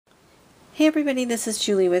Hey everybody, this is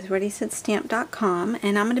Julie with ReadySetStamp.com,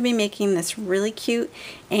 and I'm going to be making this really cute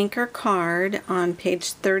anchor card on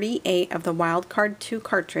page 38 of the Wild Card 2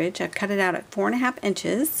 cartridge. I've cut it out at 4.5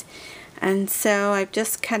 inches, and so I've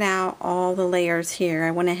just cut out all the layers here.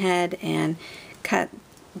 I went ahead and cut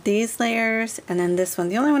these layers and then this one.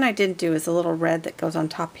 The only one I didn't do is a little red that goes on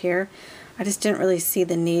top here. I just didn't really see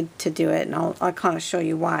the need to do it, and I'll kind of show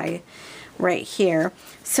you why right here.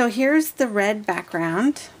 So here's the red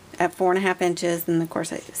background at 4.5 inches, and of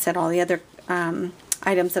course I said all the other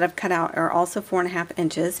items that I've cut out are also 4.5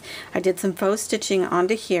 inches. I did some faux stitching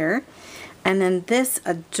onto here, and then this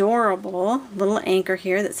adorable little anchor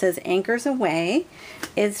here that says Anchors Aweigh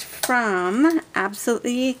is from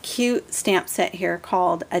absolutely cute stamp set here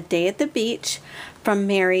called A Day at the Beach from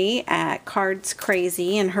Mary at Cards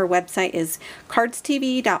Crazy, and her website is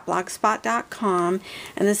CardzTV.blogspot.com,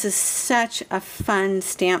 and this is such a fun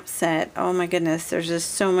stamp set. Oh my goodness, there's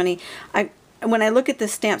just so many. When I look at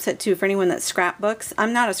this stamp set too, for anyone that scrapbooks,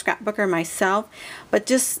 I'm not a scrapbooker myself, but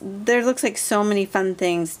just there looks like so many fun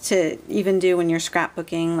things to even do when you're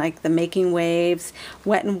scrapbooking, like the Making Waves,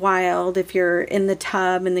 Wet and Wild, if you're in the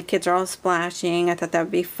tub and the kids are all splashing. I thought that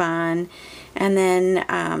would be fun. And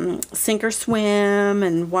then Sink or Swim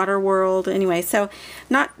and Water World. Anyway, so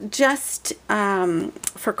not just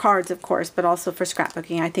for cards, of course, but also for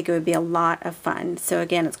scrapbooking. I think it would be a lot of fun. So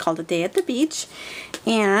again, it's called A Day at the Beach.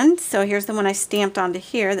 And so here's the one I stamped onto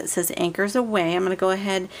here that says Anchors Aweigh. I'm going to go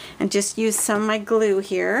ahead and just use some of my glue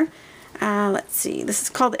here. Let's see. This is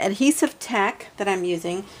called Adhesive Tech that I'm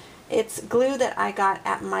using. It's glue that I got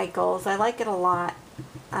at Michael's. I like it a lot.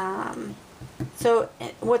 So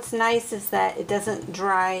what's nice is that it doesn't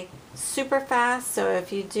dry super fast, so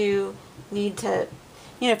if you do need to,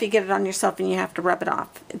 if you get it on yourself and you have to rub it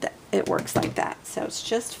off, it works like that, so it's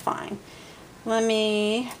just fine. Let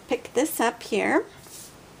me pick this up here,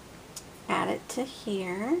 add it to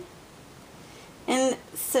here, and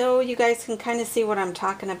so you guys can kind of see what I'm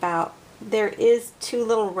talking about. There is two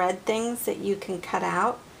little red things that you can cut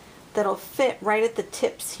out that'll fit right at the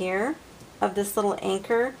tips here of this little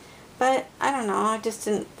anchor. But I don't know, I just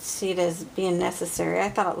didn't see it as being necessary. I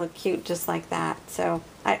thought it looked cute just like that. So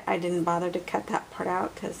I didn't bother to cut that part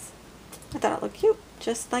out because I thought it looked cute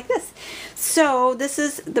just like this. So this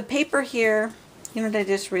is the paper here. You know what I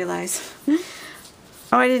just realized? Oh,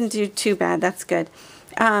 I didn't do too bad. That's good.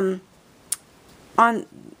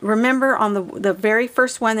 Remember on the very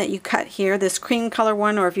first one that you cut here, this cream color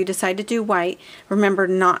one, or if you decide to do white, remember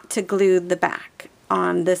not to glue the back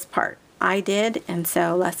on this part. I did, and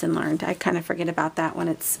so lesson learned. I kind of forget about that when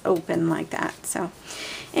it's open like that. So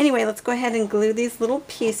anyway, let's go ahead and glue these little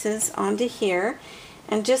pieces onto here.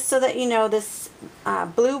 And just so that you know, this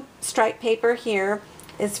blue stripe paper here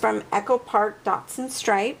is from Echo Park Dots and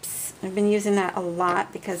Stripes. I've been using that a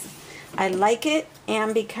lot because I like it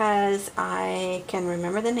and because I can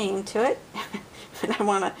remember the name to it. And I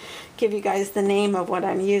want to give you guys the name of what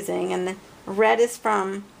I'm using. And the red is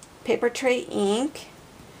from Paper Tray Ink.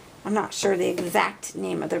 I'm not sure the exact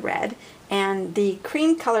name of the red. And the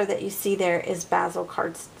cream color that you see there is Basil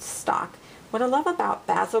cardstock. What I love about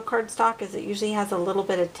Basil cardstock is it usually has a little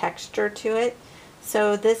bit of texture to it.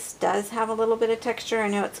 So this does have a little bit of texture. I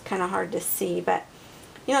know it's kind of hard to see, but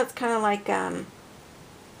it's kind of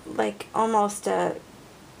like almost a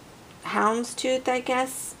houndstooth, I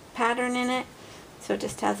guess, pattern in it. So it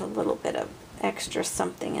just has a little bit of extra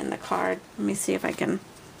something in the card. Let me see if I can.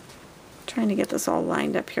 Trying to get this all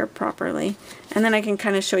lined up here properly, and then I can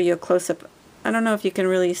kind of show you a close-up. I don't know if you can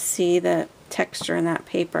really see the texture in that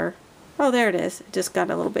paper. Oh, there it is. It just got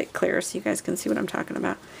a little bit clearer so you guys can see what I'm talking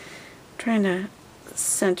about. I'm trying to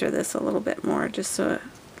center this a little bit more just so it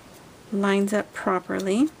lines up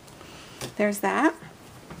properly. There's that.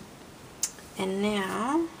 And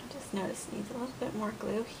now I just noticed it needs a little bit more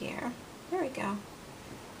glue here. There we go.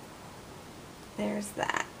 There's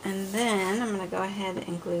that. And then I'm going to go ahead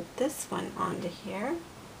and glue this one onto here.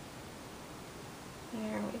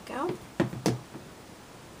 There we go.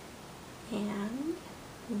 And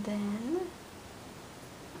then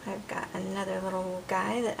I've got another little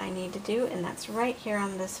guy that I need to do, and that's right here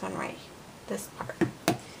on this one, this part.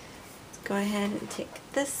 Let's go ahead and take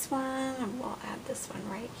this one, and we'll add this one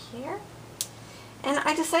right here. And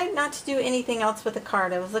I decided not to do anything else with the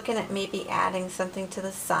card. I was looking at maybe adding something to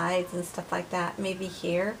the sides and stuff like that, maybe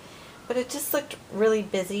here. But it just looked really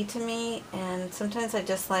busy to me, and sometimes I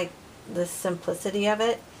just like the simplicity of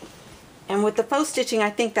it. And with the faux stitching,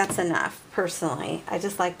 I think that's enough, personally. I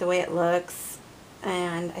just like the way it looks,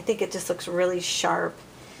 and I think it just looks really sharp.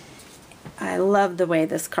 I love the way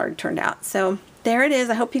this card turned out. So there it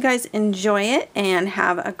is. I hope you guys enjoy it, and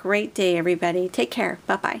have a great day, everybody. Take care.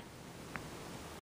 Bye-bye.